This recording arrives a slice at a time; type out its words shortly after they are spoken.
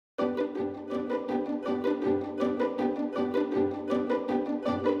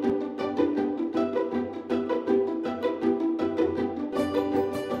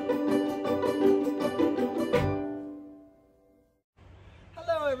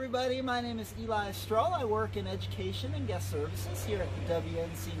everybody, my name is Eli. I work in education and guest services here at the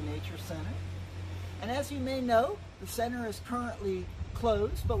WNC Nature Center. And as you may know, the center is currently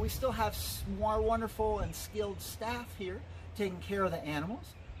closed, but we still have more wonderful and skilled staff here taking care of the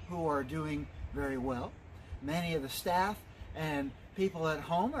animals who are doing very well. Many of the staff and people at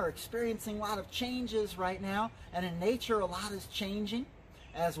home are experiencing a lot of changes right now, and in nature a lot is changing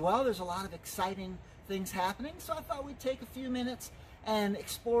as well. There's a lot of exciting things happening, so I thought we'd take a few minutes and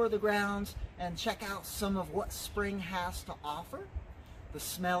explore the grounds and check out some of what spring has to offer. The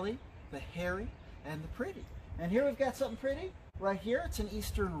smelly, the hairy, and the pretty. And here we've got something pretty right here. It's an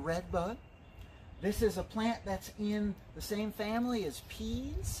eastern redbud. This is a plant that's in the same family as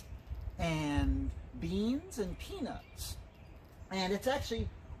peas and beans and peanuts. And it's actually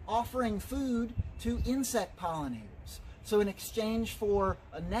offering food to insect pollinators. So in exchange for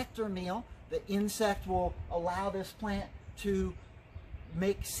a nectar meal, the insect will allow this plant to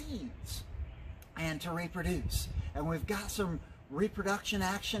make seeds and to reproduce. And we've got some reproduction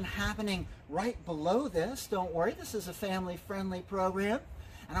action happening right below this. Don't worry, this is a family-friendly program.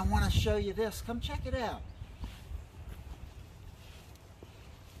 And I want to show you this. Come check it out.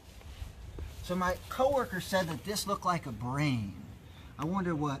 So my coworker said that this looked like a brain. I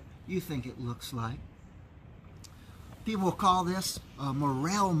wonder what you think it looks like. People will call this a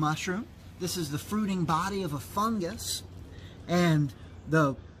morel mushroom. This is the fruiting body of a fungus, and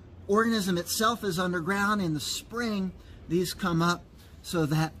the organism itself is underground. In the spring, these come up so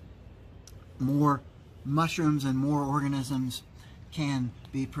that more mushrooms and more organisms can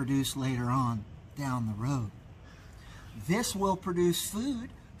be produced later on down the road. This will produce food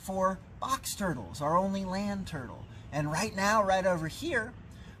for box turtles, our only land turtle. And right now, right over here,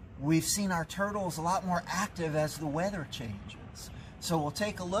 we've seen our turtles a lot more active as the weather changes. So we'll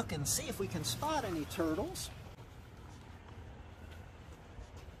take a look and see if we can spot any turtles.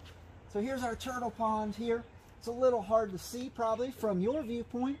 So here's our turtle pond here. It's a little hard to see probably from your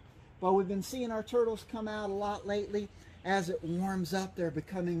viewpoint, but we've been seeing our turtles come out a lot lately. As it warms up, they're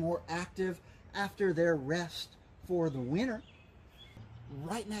becoming more active after their rest for the winter.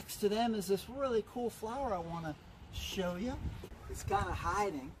 Right next to them is this really cool flower I want to show you. It's kind of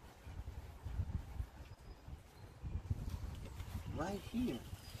hiding right here.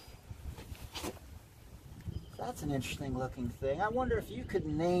 That's an interesting looking thing. I wonder if you could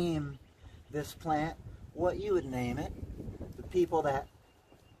name this plant, what you would name it. The people that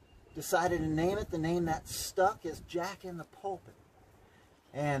decided to name it, the name that stuck is Jack in the Pulpit.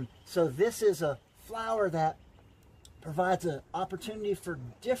 And so this is a flower that provides an opportunity for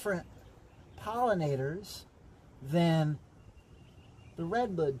different pollinators than the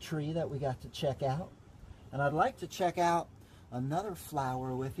redbud tree that we got to check out. And I'd like to check out another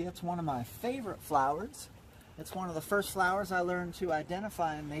flower with you. It's one of my favorite flowers. It's one of the first flowers I learned to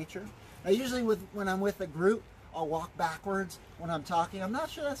identify in nature. Now usually when I'm with a group, I'll walk backwards when I'm talking. I'm not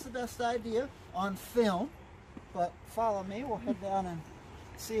sure that's the best idea on film, but follow me. We'll head down and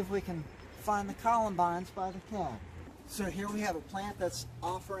see if we can find the columbines by the cab. So here we have a plant that's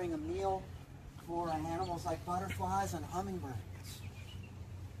offering a meal for animals like butterflies and hummingbirds.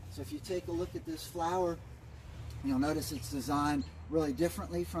 So if you take a look at this flower, you'll notice it's designed really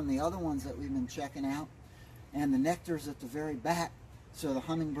differently from the other ones that we've been checking out. And the nectar's at the very back, so the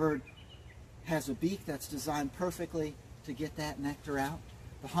hummingbird has a beak that's designed perfectly to get that nectar out.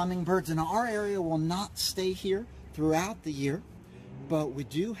 The hummingbirds in our area will not stay here throughout the year, but we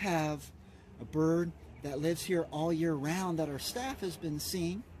do have a bird that lives here all year round that our staff has been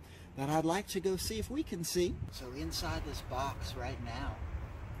seeing that I'd like to go see if we can see. So inside this box right now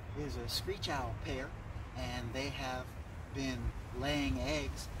is a screech owl pair, and they have been laying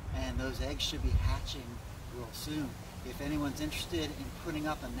eggs, and those eggs should be hatching real soon. If anyone's interested in putting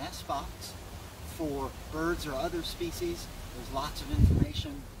up a nest box for birds or other species, there's lots of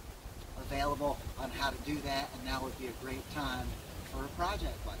information available on how to do that, and now would be a great time for a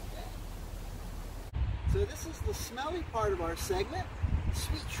project like that. So this is the smelly part of our segment,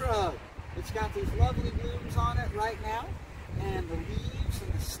 sweet shrub. It's got these lovely blooms on it right now, and the leaves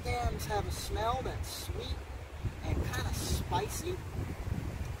and the stems have a smell that's sweet and kind of spicy,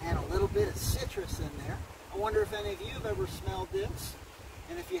 and a little bit of citrus in there. I wonder if any of you have ever smelled this,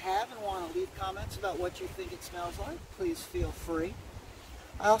 and if you have and want to leave comments about what you think it smells like, please feel free.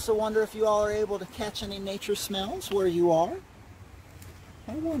 I also wonder if you all are able to catch any nature smells where you are.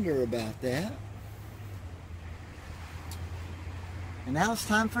 I wonder about that. And now it's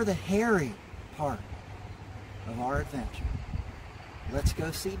time for the hairy part of our adventure. Let's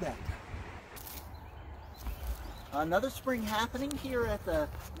go see Becca. Another spring happening here at the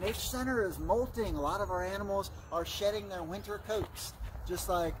Nature Center is molting. A lot of our animals are shedding their winter coats. just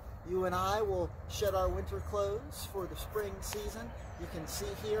like you and I will shed our winter clothes for the spring season. You can see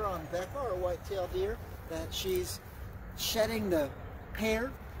here on Becca, our white-tailed deer, that she's shedding the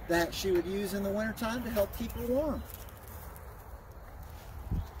hair that she would use in the wintertime to help keep her warm.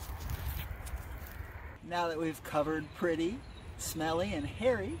 Now that we've covered Pretty, Smelly, and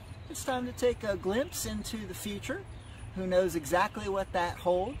Harry, it's time to take a glimpse into the future. Who knows exactly what that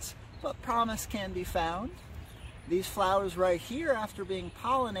holds, but promise can be found. These flowers right here, after being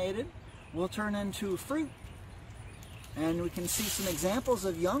pollinated, will turn into fruit. And we can see some examples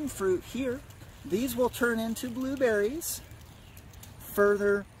of young fruit here. These will turn into blueberries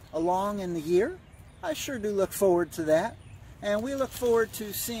further along in the year. I sure do look forward to that. And we look forward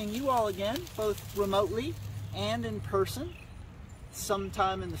to seeing you all again, both remotely and in person,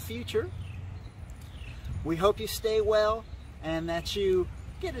 sometime in the future. We hope you stay well and that you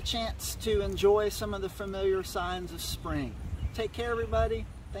get a chance to enjoy some of the familiar signs of spring. Take care, everybody.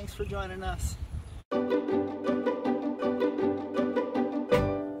 Thanks for joining us.